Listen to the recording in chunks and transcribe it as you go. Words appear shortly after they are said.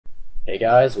Hey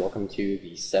guys, welcome to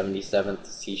the 77th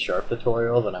C#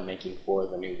 tutorial that I'm making for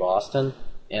the new Boston.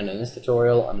 And in this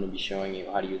tutorial, I'm going to be showing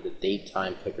you how to use the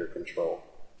DateTimePicker control.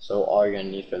 So all you're going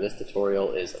to need for this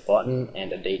tutorial is a button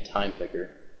and a DateTimePicker.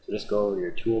 So just go over to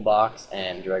your toolbox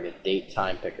and drag a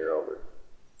DateTimePicker over.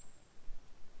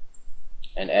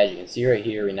 And as you can see right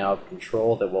here, we now have a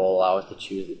control that will allow us to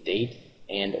choose the date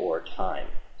and or time.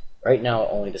 Right now it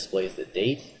only displays the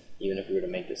date, even if we were to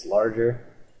make this larger.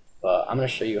 But I'm going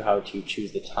to show you how to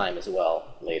choose the time as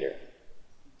well later.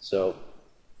 So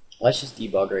let's just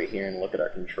debug right here and look at our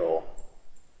control.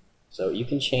 So you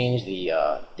can change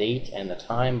the date and the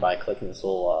time by clicking this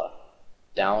little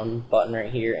down button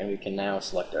right here, and we can now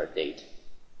select our date.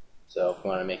 So if we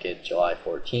want to make it July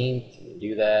 14th, we can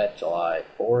do that. July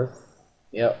 4th,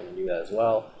 yep, we can do that as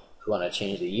well. If we want to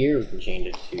change the year, we can change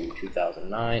it to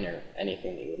 2009 or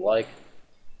anything that you would like.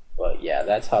 But yeah,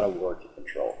 that's how to work the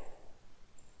control.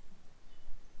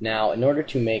 Now, in order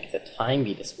to make the time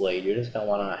be displayed, you're just going to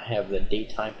want to have the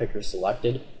DateTimePicker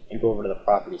selected and go over to the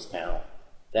Properties panel.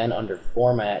 Then under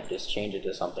Format, just change it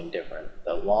to something different.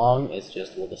 The long is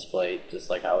will display just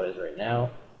like how it is right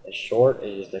now. The short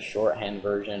is just the shorthand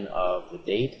version of the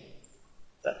date.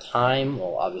 The time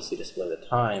will obviously display the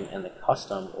time, and the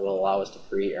custom will allow us to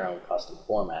create our own custom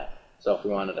format. So if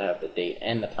we wanted to have the date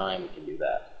and the time, we can do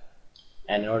that.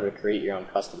 And in order to create your own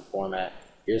custom format,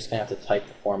 you're just going to have to type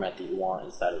the format that you want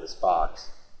inside of this box.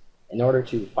 In order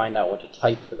to find out what to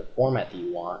type for the format that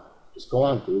you want, just go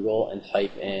on Google and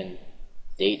type in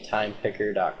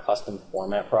DateTimePicker.custom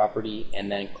format property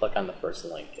and then click on the first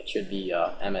link. It should be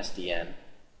MSDN.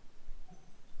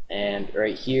 And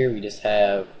right here we just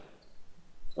have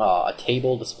a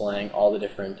table displaying all the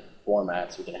different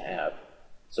formats we can have.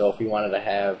 So if we wanted to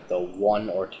have the 1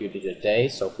 or 2 digit day,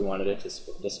 so if we wanted it to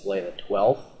display the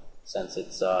 12th, since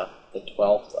it's the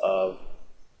 12th of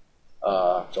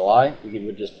July, we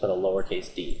would just put a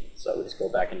lowercase d. So we just go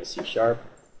back into C#,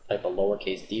 type a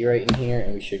lowercase d right in here,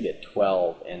 and we should get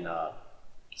 12 in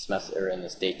this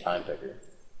DateTimePicker.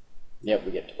 Yep,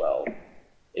 we get 12.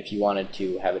 If you wanted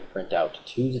to have it print out to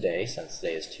Tuesday, since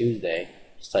today is Tuesday,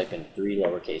 just type in 3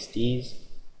 lowercase d's,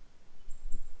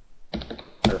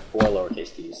 or 4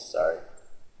 lowercase d's, sorry.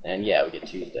 And yeah, we get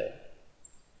Tuesday.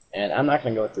 And I'm not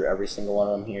going to go through every single one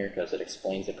of them here because it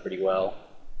explains it pretty well.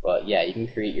 But yeah, you can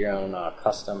create your own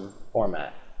custom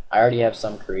format. I already have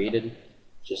some created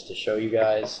just to show you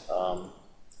guys. The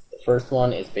first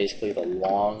one is basically the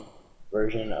long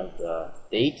version of the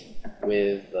date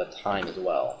with the time as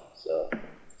well. So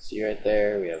see right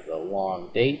there, we have the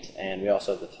long date and we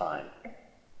also have the time. The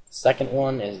second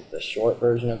one is the short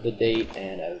version of the date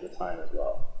and has the time as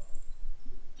well.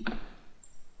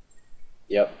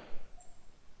 Yep.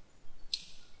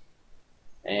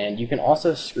 And you can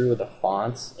also screw with the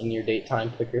fonts in your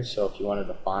DateTimePicker, so if you wanted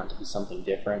the font to be something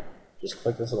different, just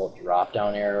click this little drop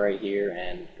down arrow right here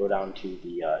and go down to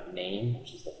the name,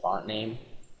 which is the font name,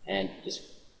 and just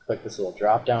click this little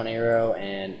drop down arrow,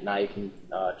 and now you can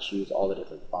choose all the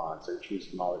different fonts, or choose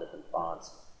from all the different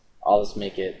fonts. I'll just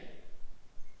make it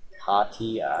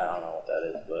Kati, I don't know what that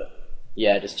is, but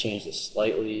yeah, just change this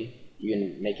slightly. You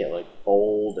can make it like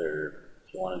bold, or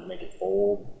if you wanted to make it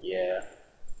bold, yeah.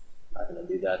 Not going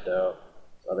to do that though.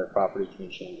 Other properties you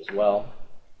can change as well.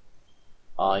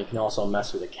 You can also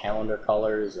mess with the calendar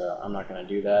colors. I'm not going to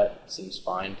do that. It seems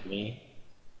fine to me.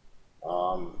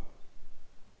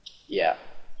 Yeah.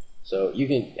 So you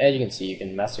can, as you can see, you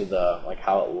can mess with like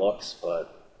how it looks,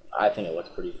 but I think it looks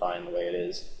pretty fine the way it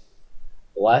is.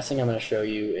 The last thing I'm going to show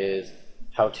you is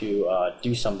how to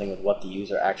do something with what the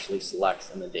user actually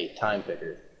selects in the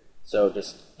DateTimePicker. So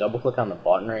just double click on the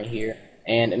button right here.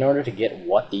 And in order to get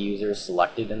what the user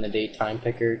selected in the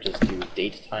DateTimePicker, just do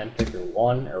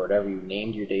DateTimePicker1 or whatever you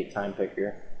named your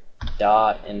DateTimePicker,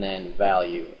 dot, and then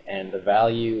value. And the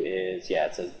value is, yeah,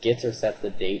 it says gets or sets the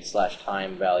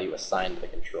date/time value assigned to the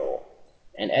control.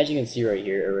 And as you can see right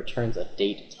here, it returns a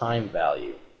date/time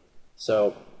value.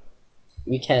 So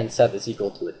we can set this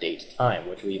equal to a date/time,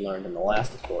 which we learned in the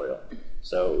last tutorial.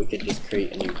 So we could just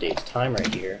create a new date/time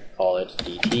right here, call it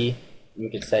DT. We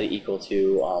could set it equal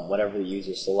to whatever the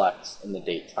user selects in the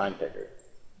DateTimePicker.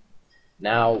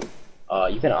 Now,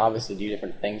 you can obviously do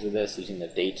different things with this using the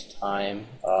DateTime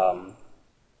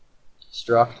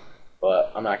struct, but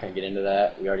I'm not going to get into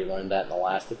that. We already learned that in the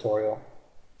last tutorial.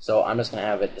 So I'm just going to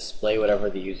have it display whatever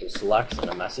the user selects in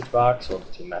a message box. So we'll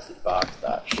do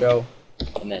messagebox.show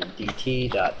and then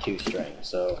dt.toString.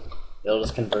 So it'll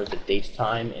just convert the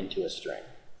DateTime into a string.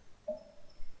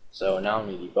 So now I'm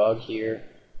going to debug here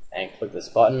and click this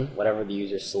button. Whatever the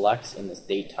user selects in this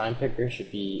DateTimePicker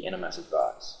should be in a message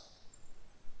box.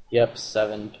 Yep,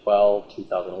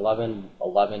 7/12/2011,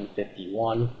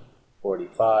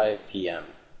 11:51:45 p.m.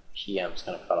 PM's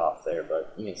kind of cut off there,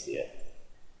 but you can see it.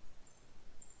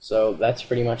 So that's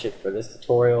pretty much it for this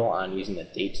tutorial on using the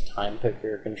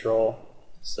DateTimePicker control.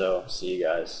 So see you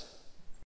guys.